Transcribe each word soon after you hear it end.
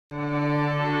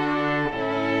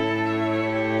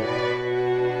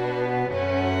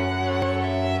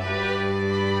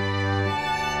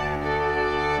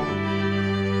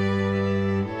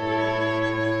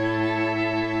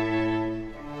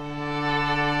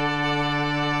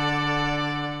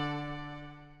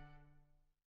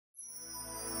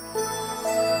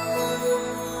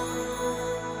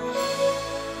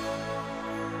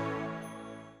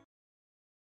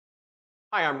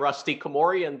Hi, I'm Rusty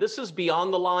Komori, and this is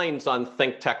Beyond the Lines on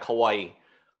ThinkTech Hawaii.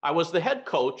 I was the head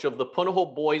coach of the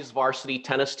Punahou boys varsity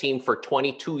tennis team for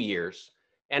 22 years,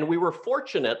 and we were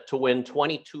fortunate to win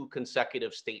 22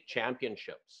 consecutive state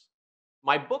championships.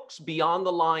 My books, Beyond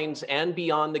the Lines and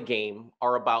Beyond the Game,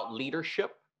 are about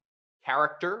leadership,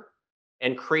 character,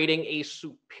 and creating a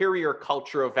superior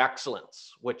culture of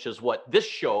excellence, which is what this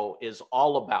show is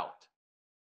all about.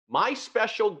 My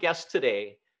special guest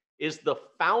today is the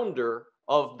founder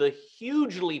of the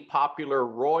hugely popular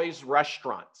Roy's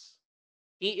Restaurants.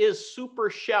 He is super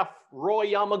chef Roy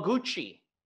Yamaguchi,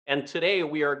 and today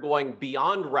we are going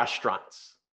beyond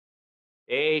restaurants.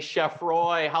 Hey, Chef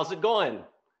Roy, how's it going?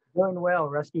 Doing well,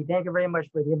 Rusty. Thank you very much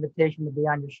for the invitation to be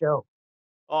on your show.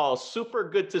 Oh, super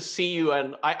good to see you.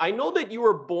 And I know that you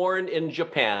were born in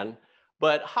Japan,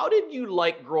 but how did you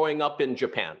like growing up in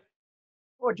Japan?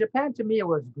 Well, Japan to me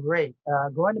was great.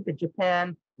 Going to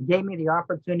Japan gave me the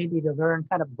opportunity to learn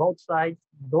kind of both sides,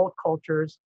 both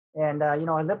cultures. And, I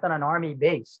lived on an army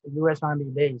base, a U.S. Army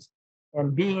base,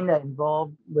 and being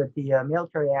involved with the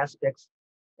military aspects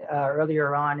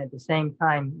earlier on at the same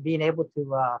time, being able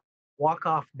to walk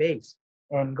off base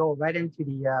and go right into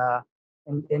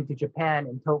into Japan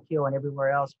and Tokyo and everywhere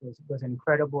else was an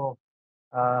incredible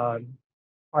uh,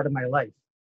 part of my life.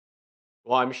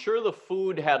 Well, I'm sure the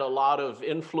food had a lot of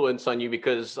influence on you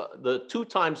because the two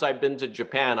times I've been to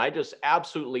Japan, I just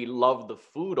absolutely love the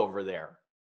food over there.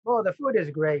 Well, the food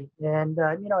is great. And,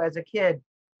 as a kid,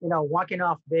 walking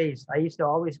off base, I used to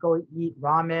always go eat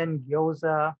ramen,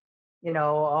 gyoza,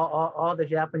 all the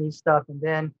Japanese stuff. And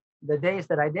then the days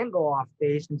that I didn't go off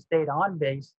base and stayed on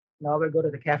base, I would go to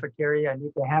the cafeteria and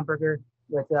eat the hamburger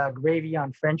with gravy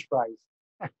on French fries.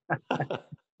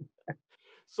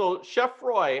 So, Chef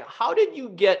Roy, how did you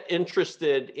get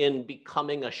interested in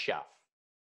becoming a chef?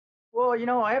 Well,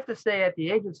 I have to say at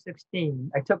the age of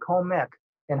 16, I took home ec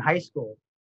in high school.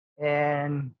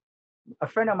 And a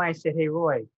friend of mine said, "Hey,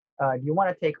 Roy, do you want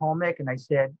to take home ec?" And I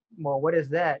said, "Well, what is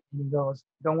that?" And he goes,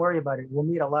 "Don't worry about it. We'll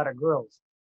meet a lot of girls."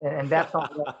 And that's how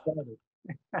that started.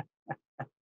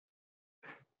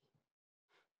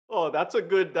 Oh, that's a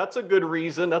good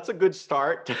reason. That's a good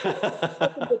start.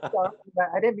 That's a good start.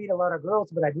 I didn't meet a lot of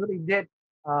girls, but I really did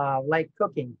like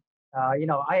cooking.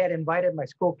 I had invited my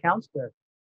school counselor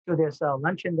to this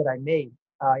luncheon that I made.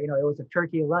 It was a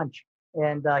turkey lunch,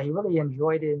 and he really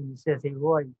enjoyed it. And he says, "Hey,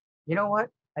 Roy, you know what?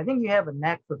 I think you have a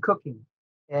knack for cooking."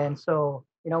 And so,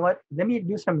 you know what? Let me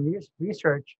do some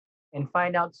research and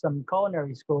find out some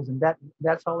culinary schools, and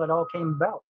that's how it all came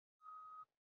about.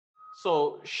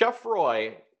 So, Chef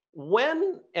Roy,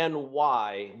 when and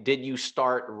why did you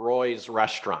start Roy's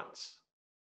Restaurants?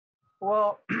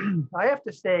 Well, I have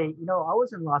to say, I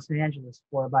was in Los Angeles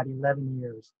for about 11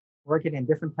 years, working in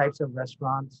different types of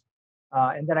restaurants.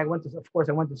 And then of course,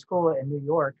 I went to school in New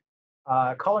York,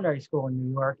 culinary school in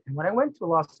New York. And when I went to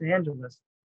Los Angeles,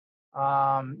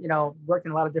 worked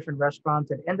in a lot of different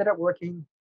restaurants and ended up working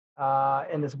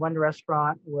in this one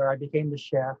restaurant where I became the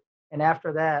chef. And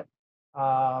after that,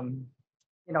 um,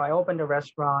 I opened a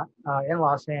restaurant in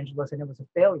Los Angeles and it was a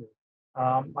failure.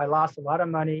 I lost a lot of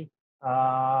money.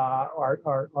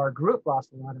 Our group lost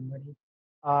a lot of money,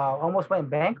 almost went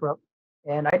bankrupt.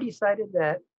 And I decided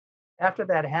that after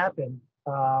that happened,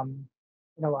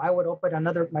 I would open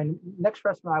my next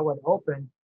restaurant I would open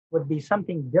would be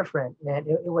something different and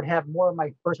it would have more of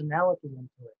my personality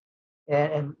into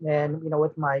it. And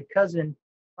with my cousin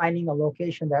finding a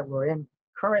location that we're in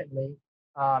currently,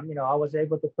 I was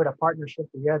able to put a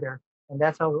partnership together, and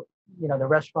that's how the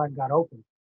restaurant got open.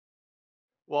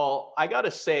 Well, I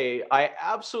gotta say, I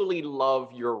absolutely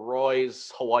love your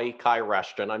Roy's Hawaii Kai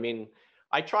restaurant. I mean,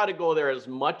 I try to go there as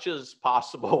much as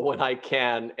possible when I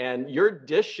can. And your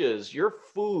dishes, your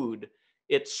food,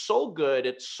 it's so good,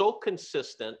 it's so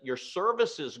consistent, your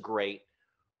service is great.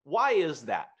 Why is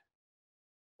that?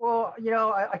 Well,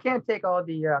 I can't take all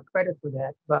the credit for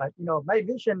that, but my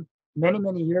vision many,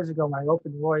 many years ago when I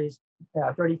opened Roy's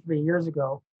 33 years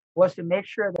ago was to make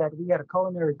sure that we had a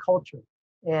culinary culture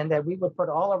and that we would put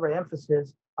all of our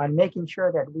emphasis on making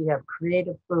sure that we have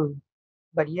creative food,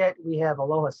 but yet we have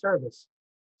aloha service.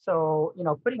 So,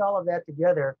 putting all of that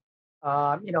together,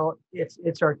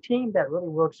 it's our team that really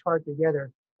works hard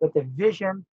together with the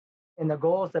vision and the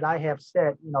goals that I have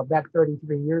set, back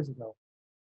 33 years ago.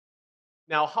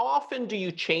 Now, how often do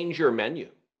you change your menu?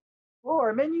 Well,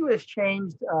 our menu has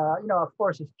changed. Of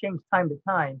course, it's changed time to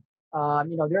time.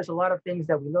 There's a lot of things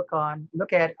that we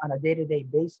look at on a day-to-day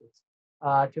basis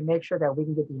to make sure that we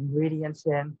can get the ingredients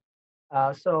in.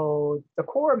 So the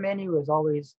core menu is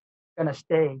always going to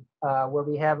stay where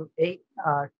we have eight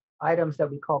items that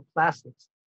we call classics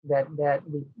that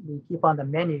we keep on the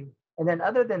menu. And then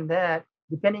other than that,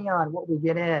 depending on what we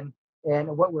get in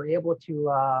and what we're able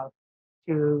to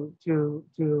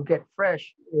get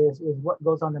fresh is what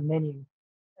goes on the menu.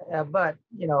 But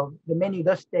the menu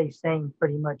does stay same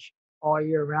pretty much all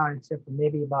year round, except for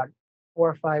maybe about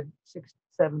 4, 5, 6,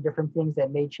 7 different things that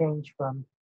may change from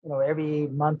every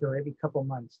month or every couple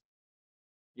months.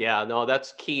 Yeah, no,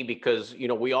 that's key because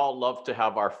we all love to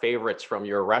have our favorites from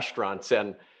your restaurants.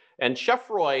 And Chef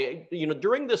Roy,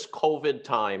 during this COVID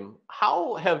time,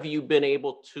 how have you been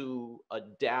able to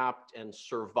adapt and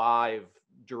survive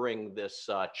during this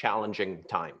challenging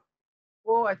time?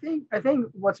 Well, I think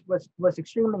what's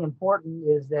extremely important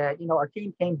is that our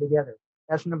team came together.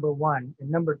 That's number one, and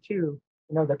number two,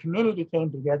 the community came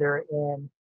together,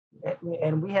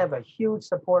 and we have a huge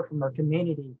support from our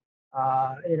community,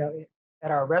 at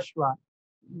our restaurant.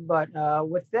 But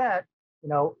with that,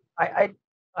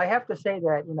 I have to say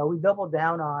that we doubled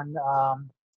down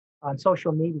on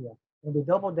social media, and we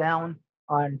doubled down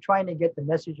on trying to get the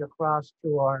message across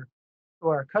to our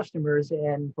customers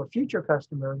and for future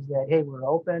customers that hey, we're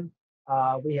open,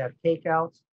 we have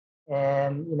takeouts,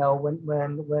 and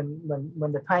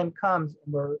when the time comes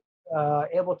and we're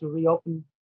able to reopen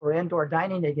for indoor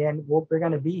dining again, we're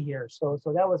going to be here. So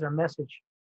that was our message.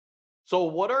 So,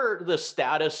 what are the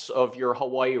status of your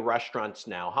Hawaii restaurants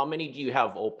now? How many do you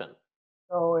have open?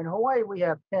 So in Hawaii, we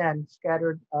have 10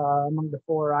 scattered among the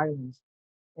 4 islands,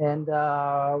 and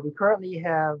we currently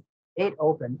have 8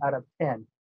 open out of 10.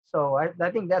 So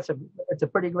I think it's a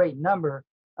pretty great number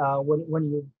when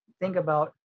you think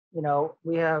about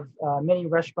we have many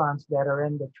restaurants that are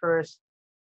in the tourist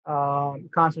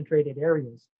concentrated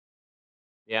areas.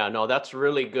 Yeah, no, that's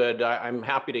really good. I'm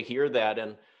happy to hear that.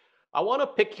 And I want to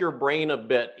pick your brain a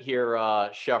bit here,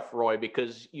 Chef Roy,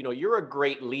 because you're a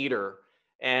great leader,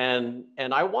 and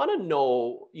I want to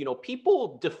know,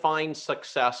 people define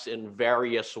success in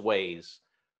various ways.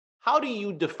 How do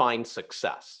you define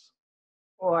success?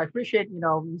 Well, I appreciate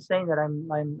you saying that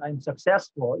I'm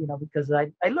successful. Because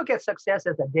I look at success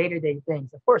as a day-to-day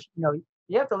things. Of course, you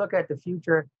have to look at the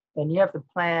future and you have to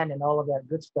plan and all of that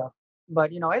good stuff.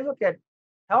 But I look at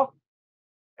health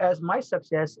as my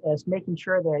success as making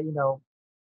sure that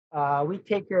we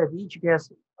take care of each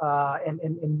guest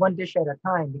and one dish at a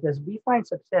time because we find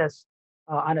success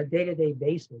on a day-to-day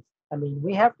basis. I mean,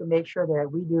 we have to make sure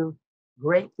that we do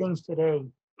great things today,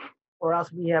 or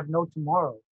else we have no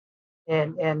tomorrow.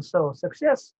 And so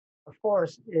success, of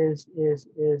course, is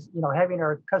having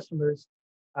our customers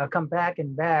come back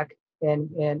and back and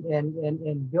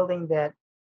building that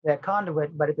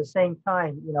conduit. But at the same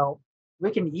time, we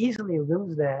can easily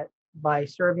lose that by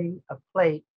serving a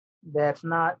plate that's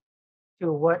not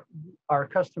to what our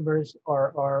customers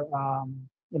are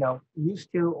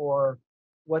used to or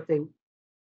what they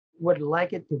would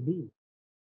like it to be.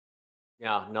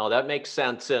 Yeah, no, that makes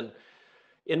sense. And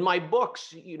in my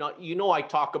books, I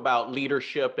talk about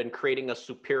leadership and creating a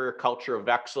superior culture of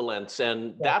excellence,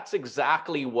 and Yeah. that's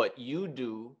exactly what you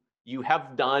do, you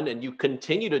have done, and you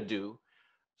continue to do.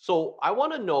 So I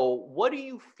want to know, what do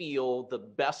you feel the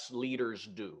best leaders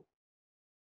do?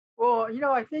 Well,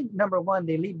 I think number one,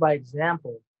 they lead by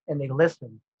example and they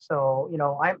listen. So,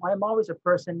 I'm always a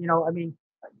person, I mean,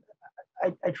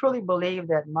 I truly believe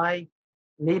that my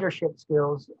leadership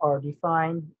skills are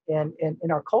defined and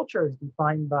our culture is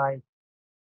defined by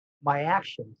my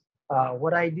actions.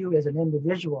 What I do as an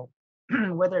individual,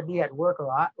 whether it be at work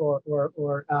or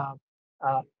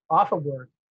off of work,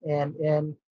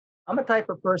 and I'm a type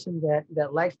of person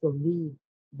that likes to lead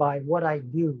by what I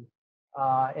do,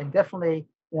 and definitely,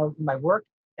 my work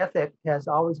ethic has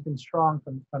always been strong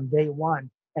from day one,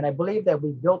 and I believe that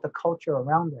we built a culture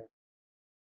around that.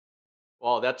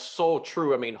 Well, that's so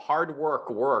true. I mean, hard work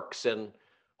works, and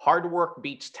hard work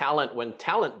beats talent when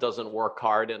talent doesn't work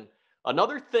hard. And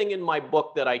another thing in my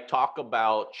book that I talk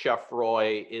about, Chef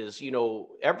Roy, is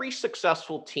every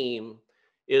successful team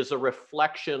is a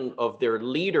reflection of their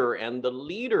leader, and the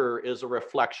leader is a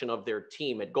reflection of their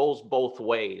team. It goes both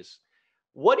ways.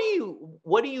 What do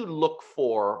you look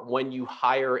for when you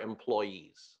hire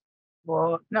employees?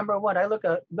 Well, number one, I look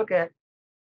at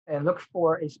and look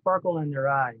for a sparkle in their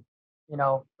eye. You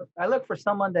know, I look for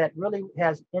someone that really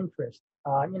has interest.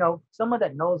 Someone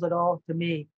that knows it all to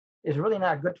me is really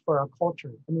not good for our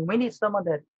culture. I mean, we need someone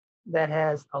that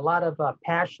has a lot of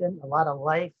passion, a lot of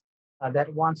life,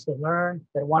 that wants to learn,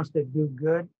 that wants to do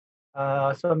good.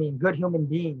 So I mean, good human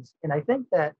beings. And I think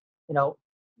that you know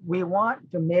we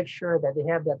want to make sure that they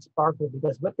have that sparkle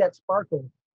because with that sparkle,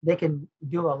 they can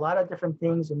do a lot of different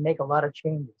things and make a lot of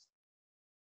changes.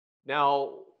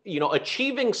 Now,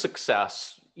 achieving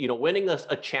success, winning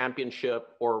a championship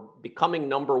or becoming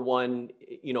number one,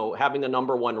 having a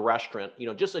number one restaurant,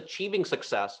 just achieving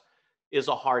success is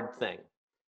a hard thing,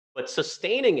 but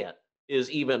sustaining it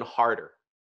is even harder.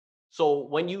 So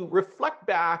when you reflect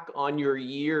back on your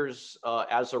years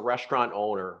as a restaurant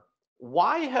owner,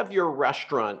 why have your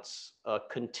restaurants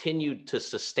continued to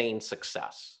sustain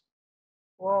success?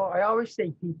 Well, I always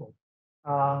say people.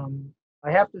 Um,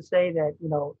 I have to say that,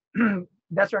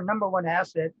 that's our number one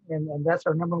asset, and that's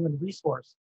our number one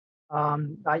resource. I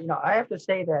have to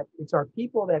say that it's our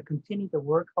people that continue to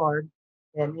work hard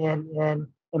and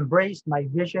embrace my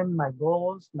vision, my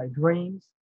goals, my dreams,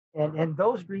 and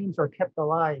those dreams are kept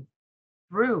alive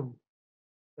through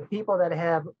the people that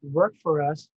have worked for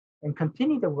us and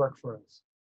continue to work for us.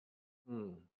 Hmm.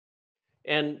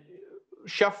 And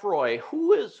Chef Roy,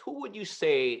 who would you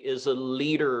say is a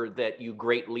leader that you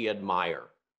greatly admire?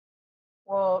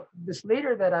 Well, this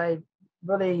leader that I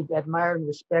really admired and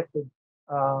respected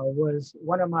was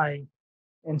one of my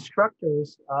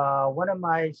instructors, one of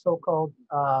my so-called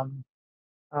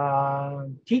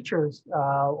teachers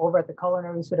over at the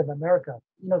Culinary Institute of America,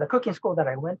 the cooking school that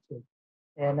I went to.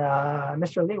 And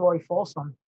Mr. Leroy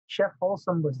Folsom, Chef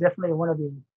Folsom was definitely one of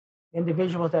the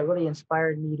individuals that really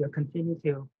inspired me to continue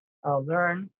to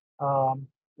learn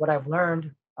what I've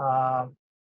learned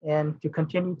and to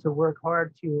continue to work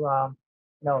hard to,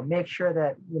 make sure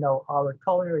that, our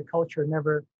culinary culture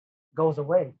never goes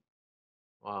away.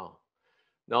 Wow.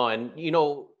 No, and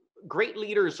great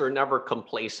leaders are never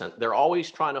complacent. They're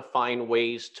always trying to find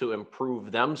ways to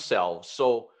improve themselves.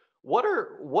 So what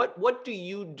do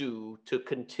you do to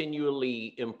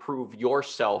continually improve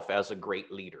yourself as a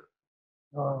great leader?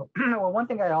 Well, one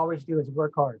thing I always do is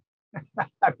work hard.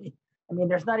 I mean,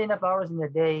 there's not enough hours in the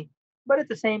day, but at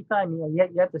the same time,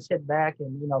 you have to sit back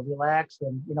and relax,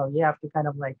 and you have to kind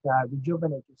of like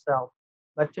rejuvenate yourself.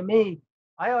 But to me,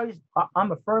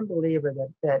 I'm a firm believer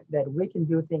that we can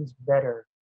do things better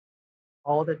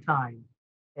all the time,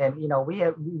 and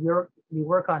we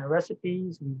work on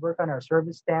recipes, we work on our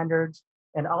service standards,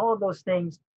 and all of those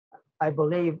things I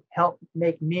believe help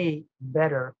make me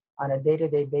better on a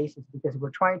day-to-day basis because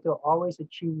we're trying to always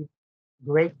achieve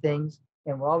great things,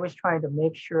 and we're always trying to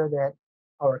make sure that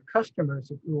our customers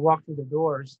who walk through the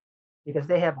doors, because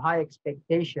they have high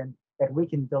expectation that we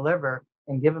can deliver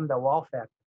and give them the wow factor.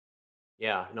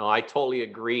 Yeah, no, I totally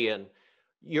agree. And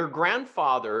your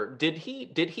grandfather, did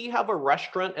he have a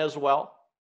restaurant as well?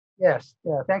 Yes,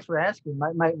 yeah, thanks for asking.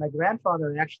 My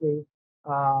grandfather actually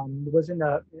was in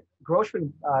the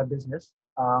grocery business,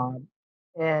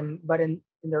 and but in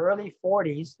the early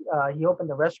 40s, he opened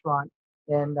a restaurant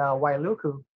in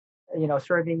Wailuku,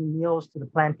 serving meals to the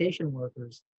plantation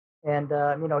workers. And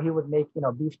he would make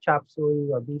beef chop suey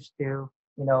or beef stew,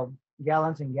 you know,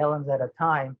 gallons and gallons at a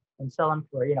time, and sell them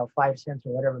for 5 cents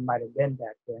or whatever it might have been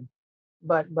back then.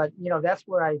 But that's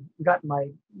where I got my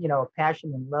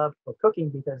passion and love for cooking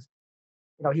because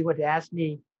he would ask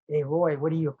me, "Hey, Roy,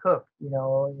 what do you cook?" And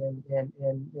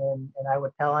I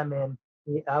would tell him, and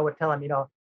I would tell him,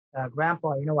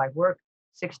 Grandpa, I work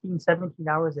 16, 17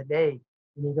 hours a day.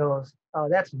 And he goes, "Oh,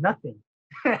 that's nothing."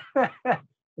 And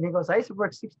he goes, "I used to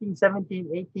work 16, 17,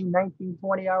 18, 19,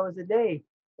 20 hours a day.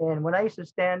 And when I used to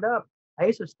stand up, I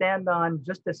used to stand on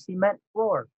just a cement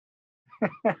floor."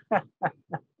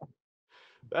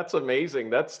 That's amazing.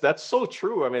 That's so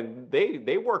true. I mean,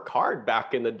 they work hard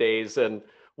back in the days. And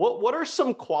what are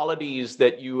some qualities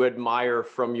that you admire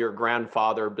from your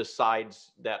grandfather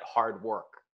besides that hard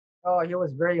work? Oh, he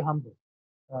was very humble,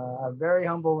 a very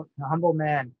humble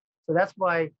man. So that's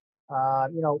why, I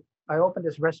opened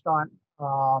this restaurant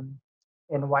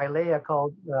in Wailea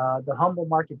called the Humble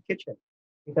Market Kitchen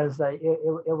because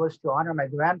it was to honor my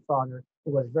grandfather,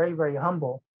 who was very, very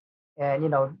humble.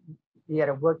 And, he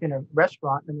had worked in a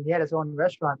restaurant and he had his own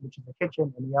restaurant, which is a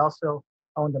kitchen. And he also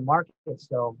owned the market.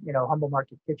 So, Humble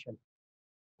Market Kitchen.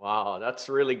 Wow, that's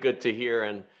really good to hear.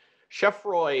 And Chef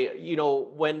Roy,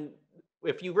 when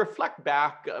if you reflect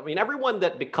back, I mean, everyone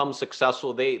that becomes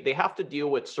successful, they have to deal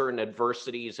with certain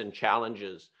adversities and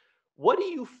challenges. What do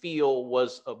you feel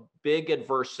was a big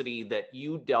adversity that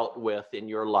you dealt with in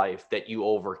your life that you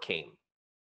overcame?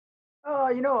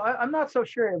 I'm not so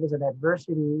sure it was an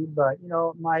adversity, but,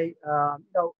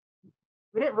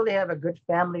 we didn't really have a good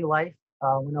family life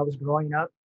when I was growing up.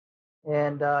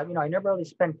 And, I never really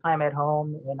spent time at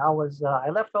home. And I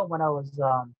left home when I was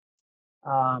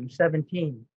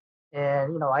 17.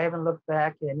 And, I haven't looked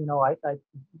back and,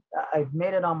 I've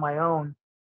made it on my own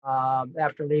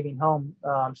after leaving home.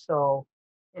 So,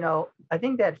 I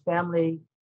think that family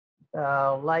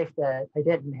life that I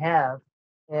didn't have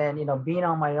and, being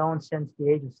on my own since the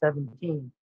age of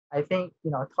 17, I think,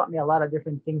 it taught me a lot of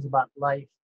different things about life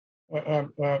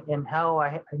and how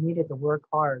I needed to work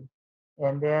hard.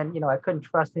 And then, I couldn't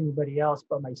trust anybody else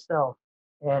but myself.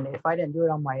 And if I didn't do it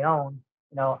on my own,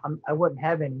 I wouldn't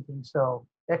have anything. So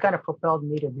that kind of propelled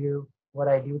me to do what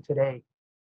I do today.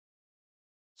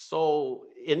 So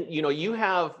you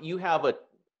have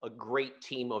a great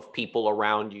team of people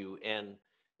around you, and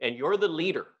you're the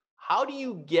leader. How do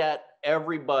you get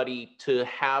everybody to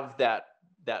have that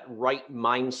right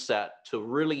mindset to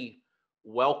really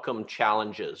welcome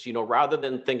challenges, rather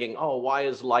than thinking, oh, why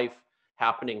is life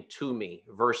happening to me,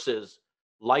 versus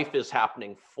life is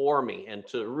happening for me, and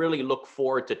to really look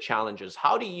forward to challenges?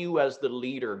 How do you as the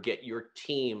leader get your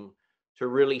team to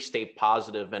really stay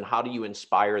positive, and how do you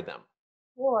inspire them?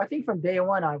 Well, I think from day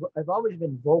one, I've always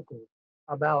been vocal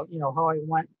about, how I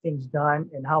want things done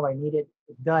and how I need it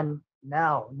done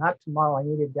now, not tomorrow. I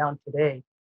need it done today.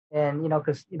 And,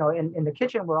 because, in the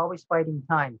kitchen, we're always fighting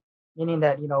time, meaning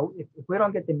that, if we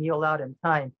don't get the meal out in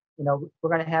time, we're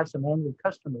going to have some angry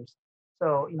customers.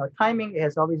 So, timing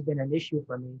has always been an issue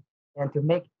for me, and to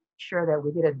make sure that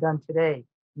we get it done today,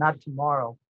 not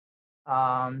tomorrow.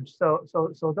 So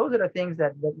those are the things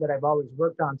that I've always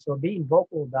worked on. So being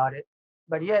vocal about it,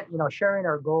 but yet, sharing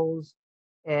our goals,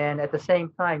 and at the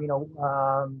same time,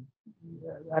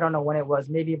 I don't know when it was,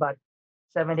 maybe about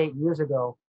 7, 8 years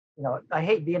ago. I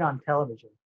hate being on television,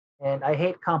 and I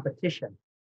hate competition.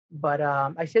 But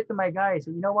I said to my guys,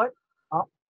 you know what? I'll,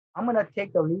 I'm gonna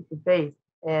take the leap of faith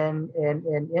and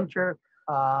enter,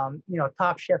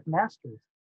 Top Chef Masters.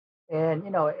 And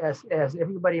as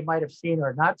everybody might have seen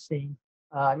or not seen,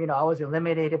 I was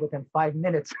eliminated within 5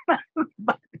 minutes.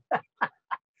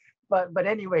 but but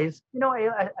anyways,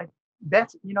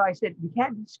 that's, I said you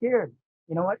can't be scared.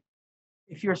 You know what?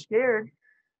 If you're scared,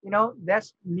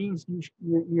 that means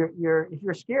you're if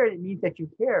you're scared, it means that you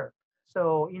care.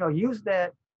 So use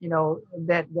that,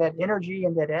 that energy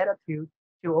and that attitude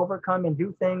to overcome and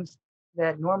do things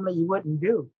that normally you wouldn't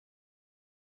do.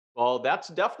 Well, that's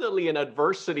definitely an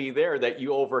adversity there that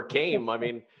you overcame. I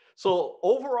mean, so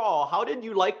overall, how did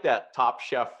you like that Top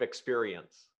Chef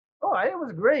experience? Oh, it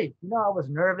was great. I was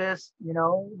nervous,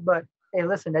 but hey,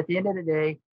 listen, at the end of the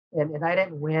day, and I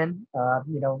didn't win,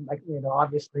 like,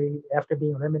 obviously after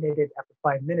being eliminated after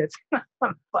 5 minutes.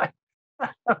 but,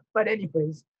 but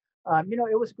anyways,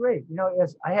 it was great.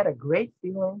 I had a great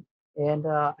feeling, and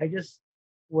I just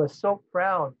was so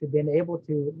proud to been able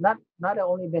to not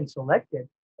only been selected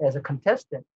as a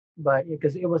contestant, but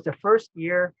because it was the first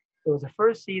year, it was the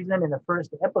first season and the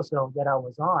first episode that I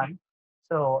was on.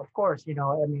 So of course, I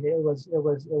mean, it was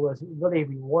really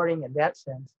rewarding in that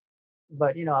sense.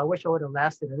 But I wish I would have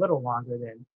lasted a little longer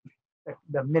than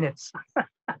the minutes. I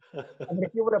mean,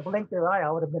 if you would have blinked your eye, I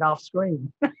would have been off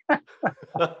screen.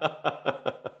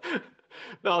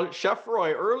 Now, Chef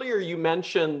Roy, earlier you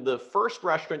mentioned the first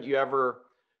restaurant you ever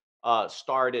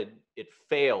started, it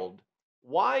failed.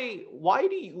 Why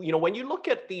do when you look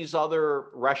at these other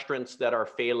restaurants that are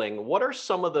failing, what are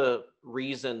some of the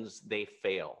reasons they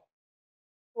fail?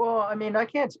 Well, I mean, I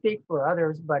can't speak for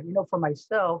others, but for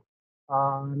myself,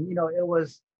 it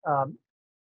was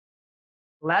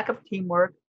lack of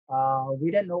teamwork.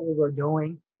 We didn't know what we were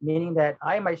doing, meaning that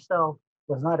I myself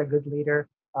was not a good leader.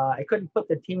 I couldn't put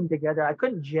the team together. I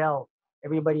couldn't gel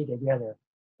everybody together.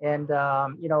 And,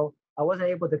 I wasn't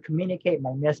able to communicate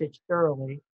my message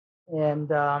thoroughly. And,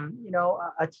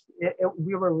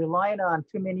 we were relying on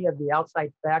too many of the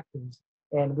outside factors,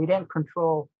 and we didn't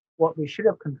control what we should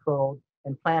have controlled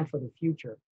and planned for the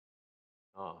future.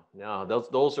 Oh, no,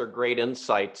 those are great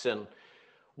insights. And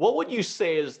what would you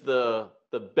say is the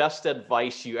best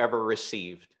advice you ever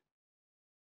received?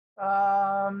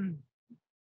 Um,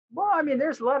 Well, I mean,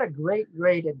 there's a lot of great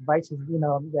advices,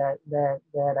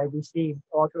 that I received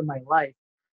all through my life.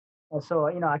 And so,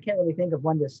 I can't really think of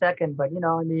one this second, but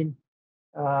I mean,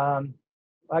 um,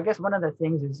 I guess one of the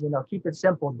things is, keep it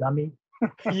simple, dummy.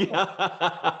 Yeah.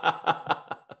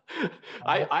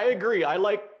 I agree. I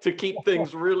like to keep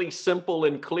things really simple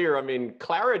and clear. I mean,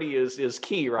 clarity is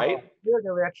key, right? Clear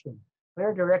direction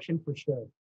for sure.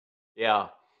 Yeah.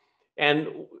 And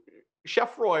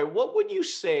Chef Roy, what would you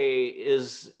say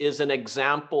is an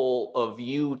example of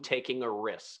you taking a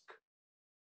risk?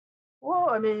 Well,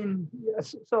 I mean,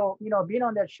 yes, so being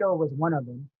on that show was one of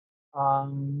them.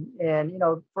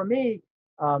 And for me,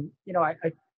 I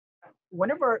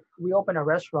whenever we open a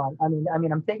restaurant, I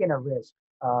mean, I'm taking a risk,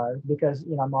 because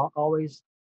I'm always,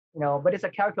 but it's a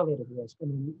calculated risk. I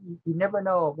mean, you never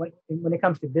know when it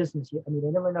comes to business. I mean,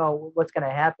 you never know what's going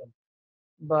to happen.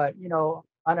 But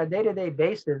on a day-to-day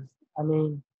basis, I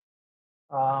mean,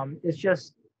 it's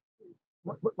just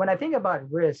when I think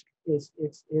about risk, it's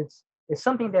it's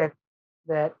something that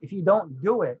if you don't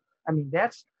do it, I mean,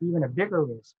 that's even a bigger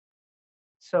risk.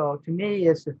 So to me,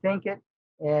 is to think it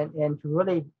and to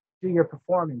really do your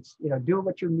performance. Do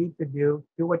what you need to do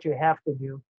what you have to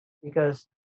do, because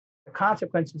the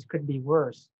consequences could be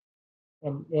worse.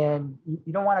 And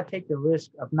you don't want to take the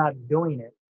risk of not doing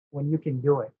it when you can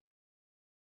do it.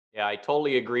 Yeah, I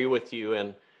totally agree with you.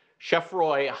 And Chef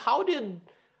Roy, how did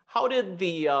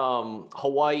the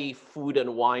Hawaii Food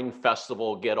and Wine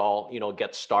Festival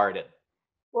get started?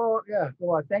 Well, yeah.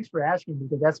 Well, thanks for asking,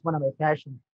 because that's one of my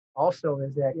passions. Also,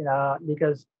 is that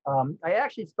because I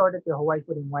actually started the Hawaii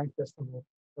Food and Wine Festival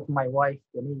with my wife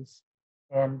Denise,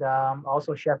 and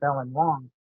also Chef Ellen Wong,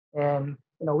 and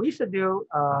we used to do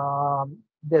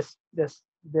this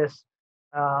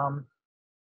um,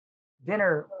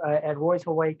 dinner at Roy's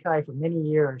Hawaii Kai for many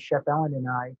years, Chef Ellen and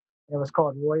I. And it was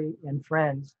called Roy and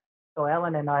Friends. So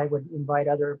Ellen and I would invite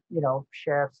other,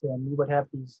 chefs, and we would have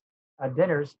these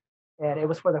dinners. And it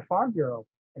was for the Farm Bureau.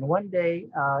 And one day,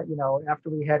 after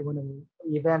we had one of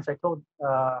the events, I told,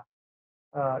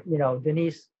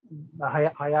 Denise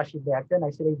Hayashi back then,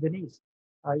 I said, hey, Denise,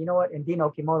 you know what? And Dino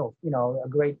Kimono, a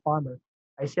great farmer.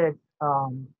 I said,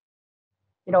 you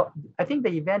know, I think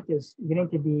the event is getting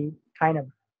to be kind of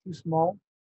too small.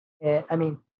 And I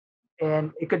mean,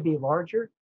 and it could be larger.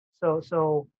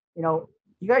 So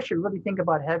you guys should really think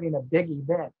about having a big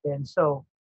event. And so,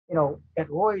 at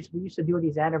Roy's, we used to do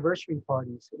these anniversary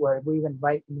parties where we would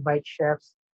invite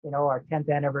chefs, our 10th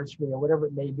anniversary or whatever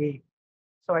it may be.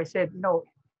 So I said,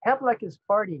 have like this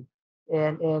party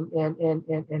and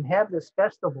have this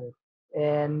festival.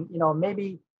 And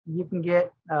maybe you can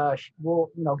get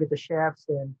we'll get the chefs.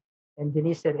 And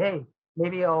Denise said, hey,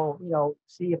 maybe I'll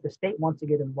see if the state wants to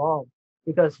get involved,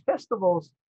 because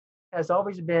festivals has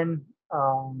always been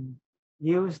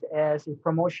used as a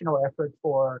promotional effort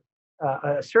for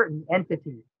a certain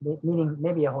entity, meaning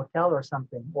maybe a hotel or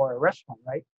something, or a restaurant,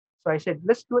 right? So I said,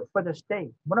 let's do it for the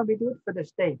state. Why don't we do it for the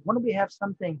state? Why don't we have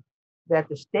something that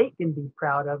the state can be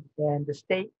proud of, and the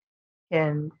state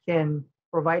can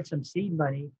provide some seed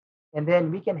money, and then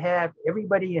we can have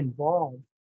everybody involved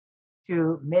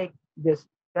to make this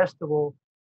festival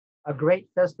a great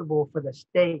festival for the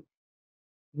state,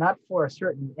 not for a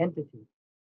certain entity.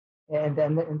 And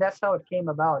that's how it came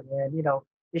about. And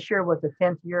this year was the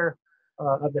 10th year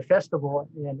of the festival,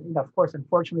 and of course,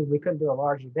 unfortunately, we couldn't do a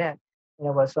large event, and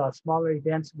it was smaller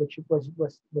events, which was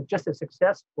just as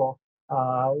successful.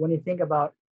 When you think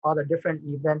about all the different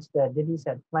events that Denise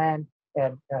had planned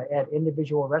at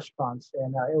individual restaurants,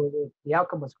 and the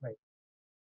outcome was great.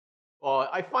 Well,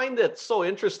 I find it so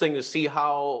interesting to see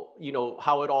how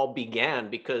it all began,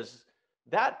 because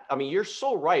I mean, you're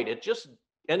so right. It just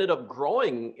ended up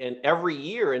growing in every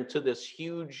year into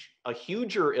a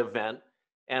huger event.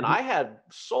 And Mhm. I had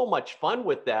so much fun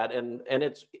with that. And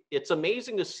it's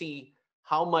amazing to see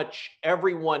how much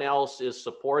everyone else is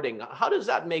supporting. How does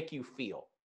that make you feel?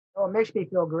 Oh, it makes me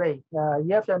feel great. You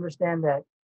have to understand that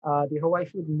the Hawaii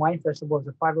Food and Wine Festival is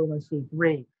a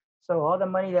 501(c)(3). So all the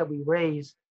money that we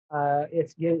raise,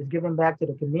 is given back to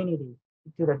the community,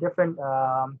 to the different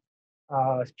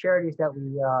charities that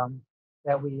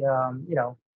we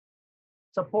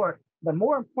support. But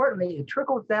more importantly, it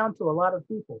trickles down to a lot of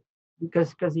people,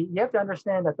 because you have to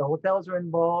understand that the hotels are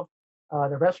involved,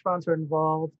 the restaurants are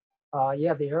involved, you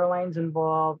have the airlines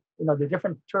involved, the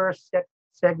different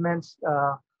segments,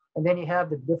 and then you have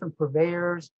the different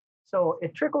purveyors. So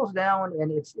it trickles down,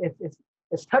 and it's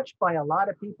touched by a lot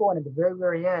of people, and at the very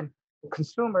very end, the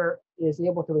consumer is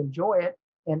able to enjoy it,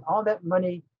 and all that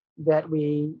money that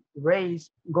we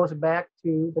raise goes back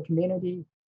to the community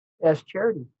as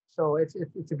charity. So it's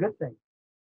a good thing.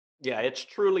 Yeah, it's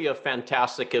truly a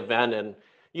fantastic event. And,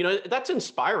 that's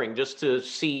inspiring just to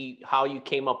see how you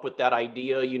came up with that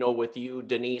idea, with you,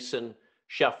 Denise, and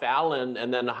Chef Allen,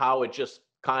 and then how it just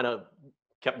kind of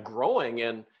kept growing.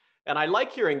 And I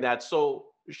like hearing that.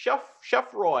 So,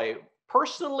 Chef Roy,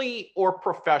 personally or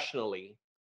professionally,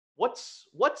 what's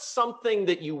something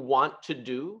that you want to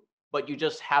do, but you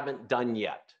just haven't done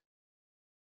yet?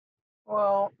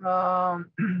 Well,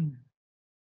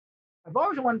 I've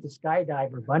always wanted to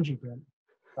skydive or bungee jump,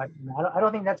 but I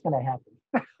don't think that's going to happen.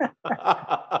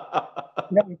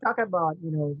 We talk about,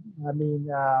 I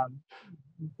mean,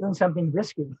 doing something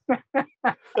risky.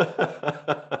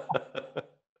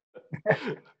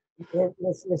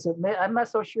 I'm not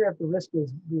so sure if the risk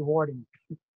is rewarding.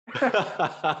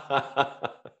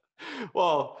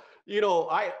 Well,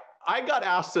 I got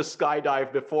asked to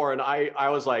skydive before, and I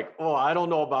was like, oh, I don't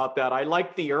know about that. I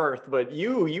like the earth, but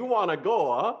you want to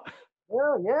go, huh?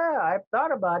 Well, yeah, I've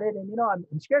thought about it, and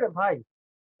I'm scared of heights.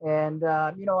 And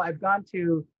I've gone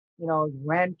to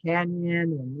Grand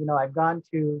Canyon, and I've gone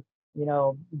to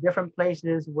different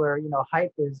places where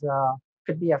height is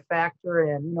could be a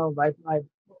factor, and I've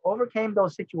overcame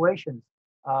those situations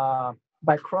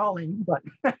by crawling, but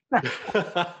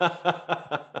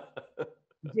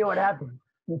you see what happened.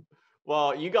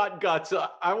 Well, you got guts.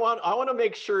 I want to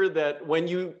make sure that when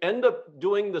you end up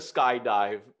doing the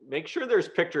skydive, make sure there's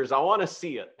pictures. I want to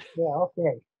see it. Yeah,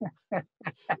 okay.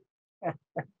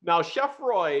 Now, Chef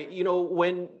Roy,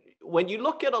 when you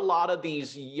look at a lot of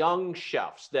these young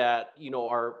chefs that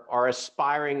are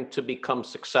aspiring to become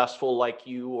successful like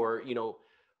you, or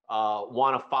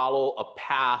want to follow a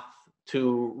path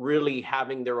to really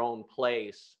having their own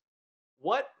place,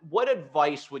 what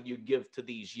advice would you give to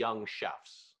these young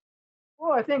chefs?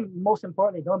 Well, I think most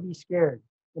importantly, don't be scared.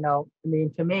 I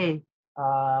mean, to me,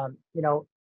 um, you know,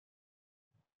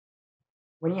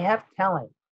 when you have talent,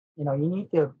 you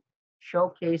need to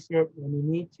showcase it and you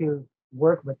need to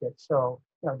work with it. So,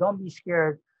 don't be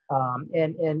scared.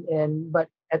 But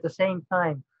at the same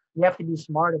time, you have to be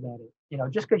smart about it.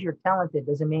 Just because you're talented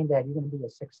doesn't mean that you're going to be a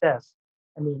success.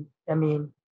 I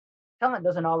mean, talent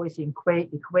doesn't always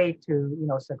equate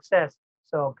to success.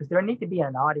 So because there need to be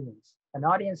an audience. An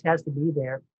audience has to be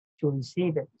there to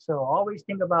receive it. So always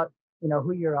think about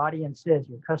who your audience is,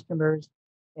 your customers,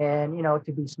 and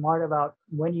to be smart about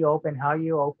when you open, how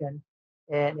you open,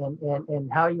 and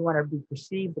how you want to be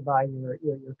perceived by your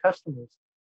customers.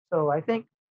 So I think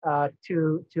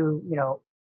to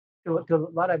a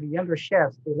lot of younger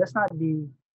chefs, let's not be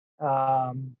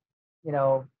you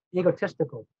know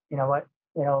egotistical. You know what?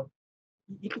 You know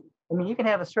you can, I mean, you can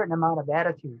have a certain amount of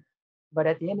attitude, but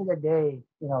at the end of the day,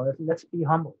 let's be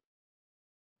humble.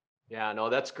 Yeah, no,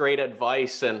 that's great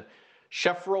advice. And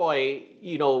Chef Roy,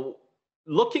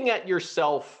 looking at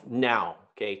yourself now,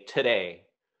 okay, today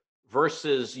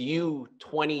versus you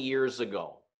 20 years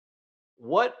ago,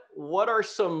 what are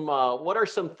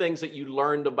some things that you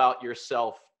learned about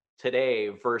yourself today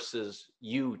versus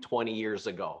you 20 years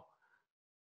ago?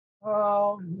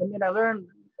 Well, I mean, I learn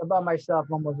about myself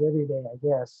almost every day, I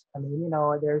guess. I mean,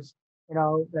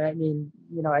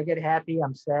 I get happy,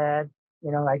 I'm sad,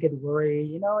 I get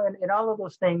worried, and all of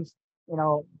those things,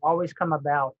 always come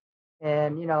about.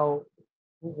 And,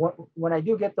 when I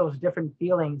do get those different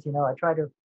feelings, I try to,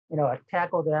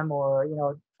 tackle them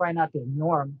or, try not to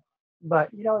ignore them. But,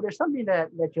 there's something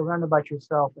that you learn about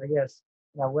yourself, I guess,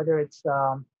 whether it's,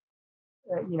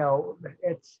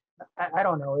 it's I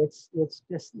don't know. It's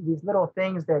just these little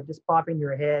things that just pop in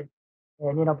your head,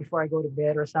 and before I go to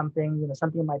bed or something,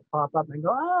 something might pop up and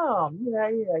go, oh yeah,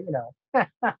 yeah,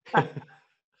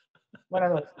 one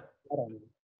of those. I don't know.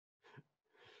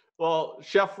 Well,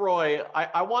 Chef Roy,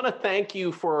 I want to thank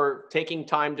you for taking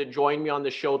time to join me on the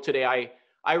show today.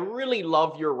 I really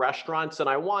love your restaurants, and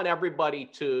I want everybody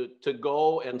to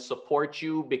go and support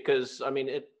you because I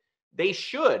mean they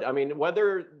should. I mean,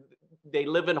 whether they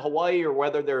live in Hawaii or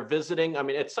whether they're visiting, I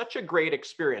mean, it's such a great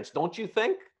experience, don't you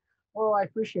think? Well, I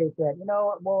appreciate that.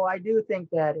 Well, I do think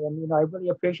that, and I really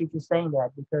appreciate you saying that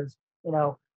because you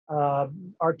know, uh,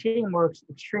 our team works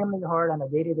extremely hard on a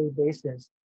day-to-day basis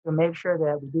to make sure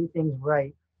that we do things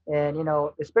right. And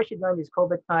especially during these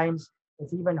COVID times,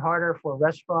 it's even harder for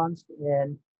restaurants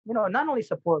and not only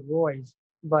support Roy's,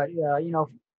 but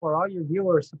for all your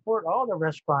viewers, support all the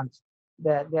restaurants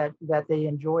that they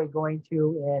enjoy going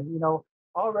to, and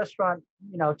all restaurant.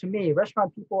 To me,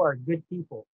 restaurant people are good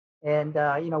people, and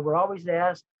we're always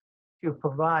asked to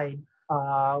provide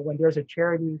when there's a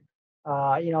charity.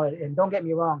 And don't get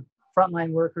me wrong, frontline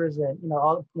workers and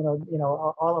all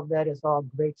of that is all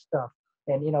great stuff,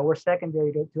 and we're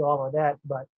secondary to all of that.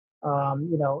 But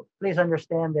please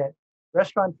understand that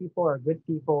restaurant people are good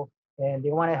people, and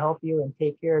they want to help you and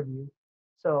take care of you.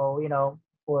 So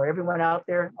for everyone out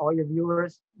there, all your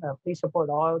viewers, please support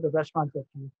all the restaurants that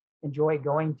you enjoy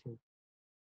going to.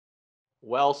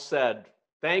 Well said.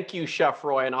 Thank you, Chef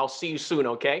Roy, and I'll see you soon,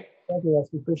 okay? Thank you,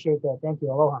 Rusty. Appreciate that. Thank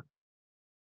you. Aloha.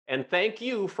 And thank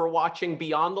you for watching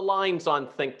Beyond the Lines on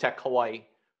ThinkTech Hawaii.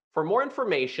 For more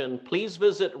information, please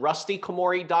visit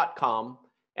rustykomori.com,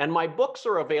 and my books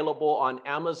are available on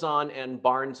Amazon and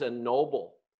Barnes and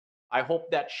Noble. I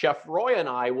hope that Chef Roy and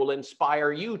I will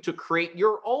inspire you to create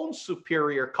your own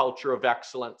superior culture of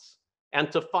excellence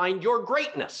and to find your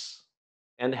greatness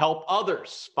and help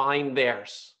others find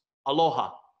theirs.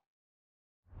 Aloha.